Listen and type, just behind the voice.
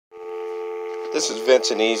This is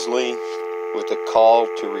Vincent Easley with a call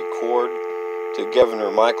to record to Governor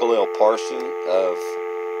Michael L. Parson of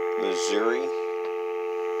Missouri,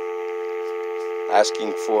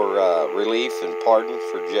 asking for relief and pardon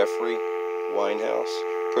for Jeffrey Weinhaus,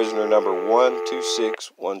 prisoner number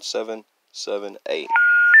 1261778.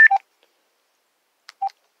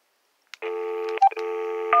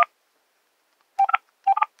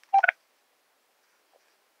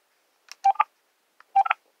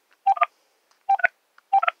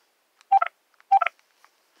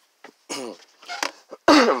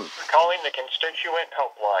 Calling the Constituent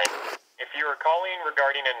Helpline. If you are calling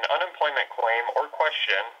regarding an unemployment claim or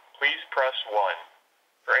question, please press 1.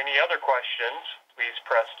 For any other questions, please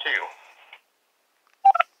press 2.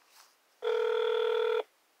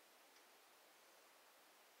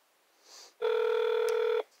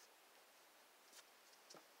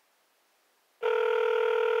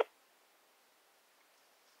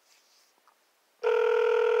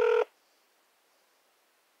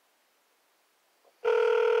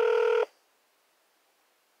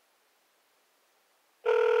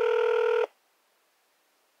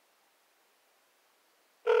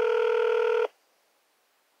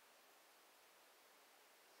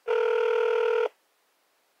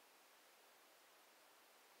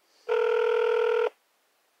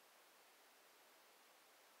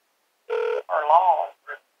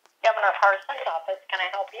 Governor Parson's office, can I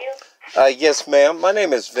help you? Yes, ma'am. My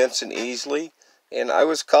name is Vincent Easley, and I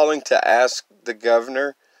was calling to ask the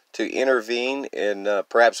governor to intervene and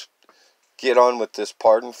perhaps get on with this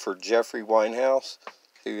pardon for Jeffrey Weinhaus,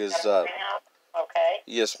 who is, okay.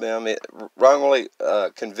 yes, ma'am, wrongly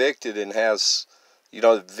convicted and has,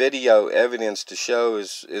 video evidence to show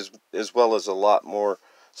as well as a lot more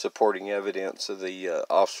supporting evidence of the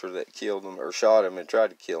officer that killed him or shot him and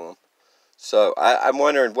tried to kill him. So I'm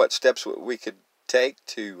wondering what steps we could take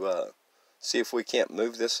to see if we can't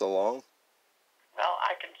move this along. Well,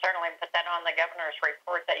 I can certainly put that on the governor's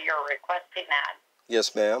report that you're requesting that.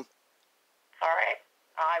 Yes, ma'am. All right,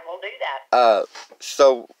 I will do that.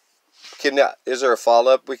 So is there a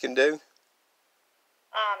follow-up we can do?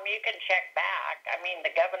 You can check back. I mean, the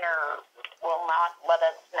governor will not let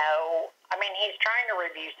us know. I mean, he's trying to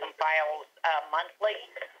review some files monthly.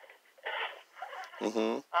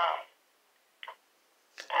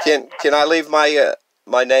 Can I leave my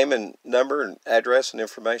my name and number and address and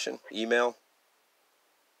information, email?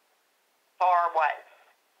 For what?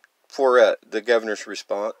 For the governor's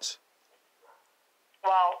response.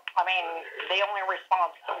 Well, I mean, the only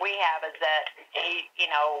response that we have is that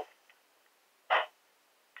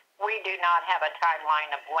we do not have a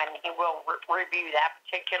timeline of when he will review that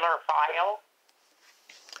particular file.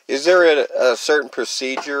 Is there a certain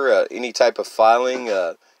procedure, any type of filing,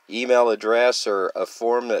 email address, or a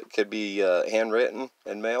form that could be handwritten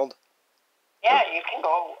and mailed? Yeah, you can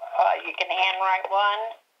go, you can handwrite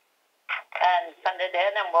one and send it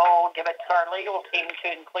in, and we'll give it to our legal team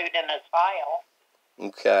to include in his file.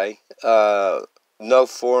 Okay. No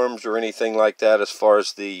forms or anything like that as far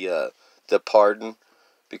as the pardon?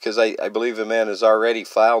 Because I believe the man has already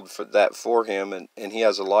filed for that for him, and he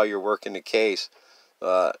has a lawyer working the case.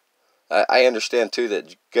 I understand, too,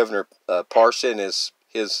 that Governor Parson is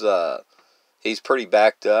he's pretty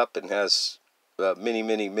backed up and has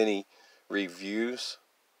many reviews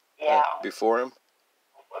before him.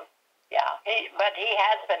 Yeah, but he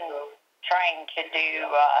has been trying to do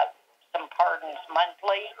some pardons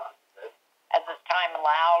monthly as his time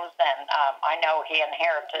allows, and I know he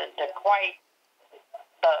inherited quite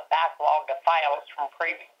the backlog of files from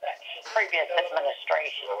previous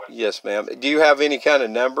administration. Yes, ma'am. Do you have any kind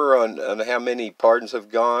of number on how many pardons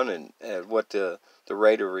have gone and what the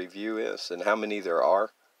rate of review is and how many there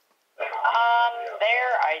are?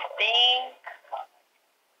 I think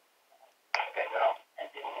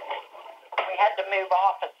we had to move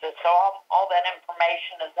offices, so all that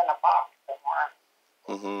information is in a box somewhere.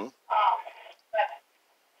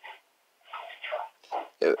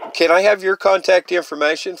 Can I have your contact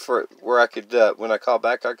information for where I could, when I call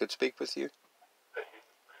back, I could speak with you?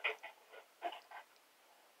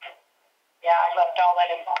 Yeah, I left all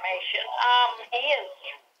that information. He is...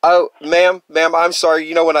 Oh, ma'am, I'm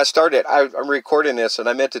sorry. When I started, I'm recording this, and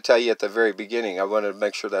I meant to tell you at the very beginning. I wanted to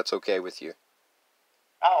make sure that's okay with you.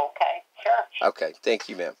 Oh, okay. Sure. Okay, thank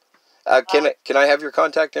you, ma'am. Can I have your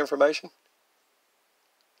contact information?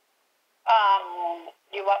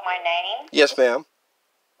 You want my name? Yes, ma'am.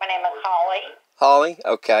 My name is Holly. Holly?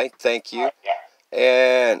 Okay, thank you. Yes.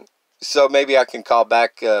 And so maybe I can call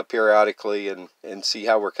back periodically and see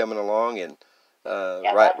how we're coming along and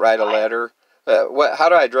write a letter. How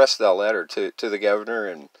do I address that letter to the governor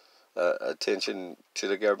and attention to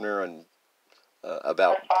the governor and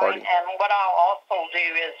about That's fine. pardon. And what I'll also do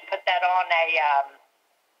is put that on a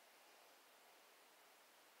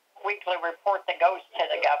weekly report that goes to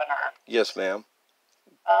the governor. Yes, ma'am.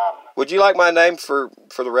 Would you like my name for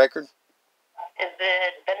the record? Is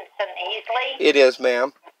it Vincent Easley? It is,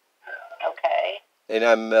 ma'am. Okay.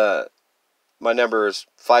 And my number is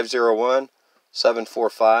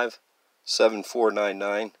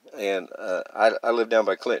 501-745-7499. And I live down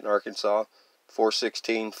by Clinton, Arkansas,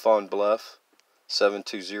 416 Fawn Bluff,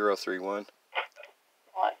 72031.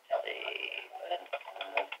 Let's see.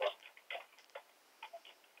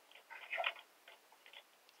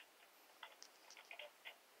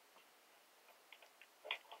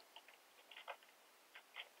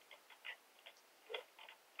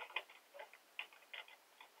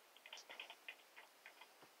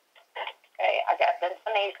 Okay, I got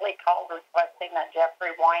Vincent Easley called requesting that Jeffrey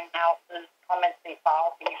Weinhaus's clemency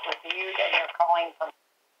file be reviewed, and you're calling from...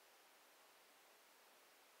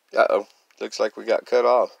 Uh-oh. Looks like we got cut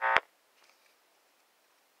off.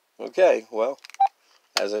 Okay, well,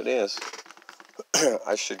 as it is,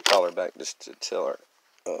 I should call her back just to tell her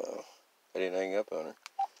I didn't hang up on her.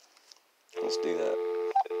 Let's do that.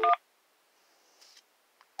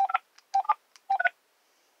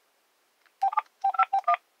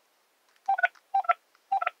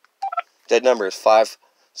 That number is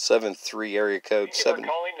 573 area code 7.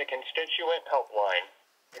 Calling the constituent helpline.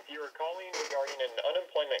 If you are calling regarding an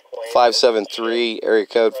unemployment claim, 573 area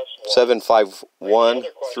code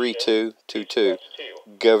 751-3222.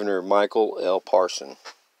 Governor Michael L. Parson.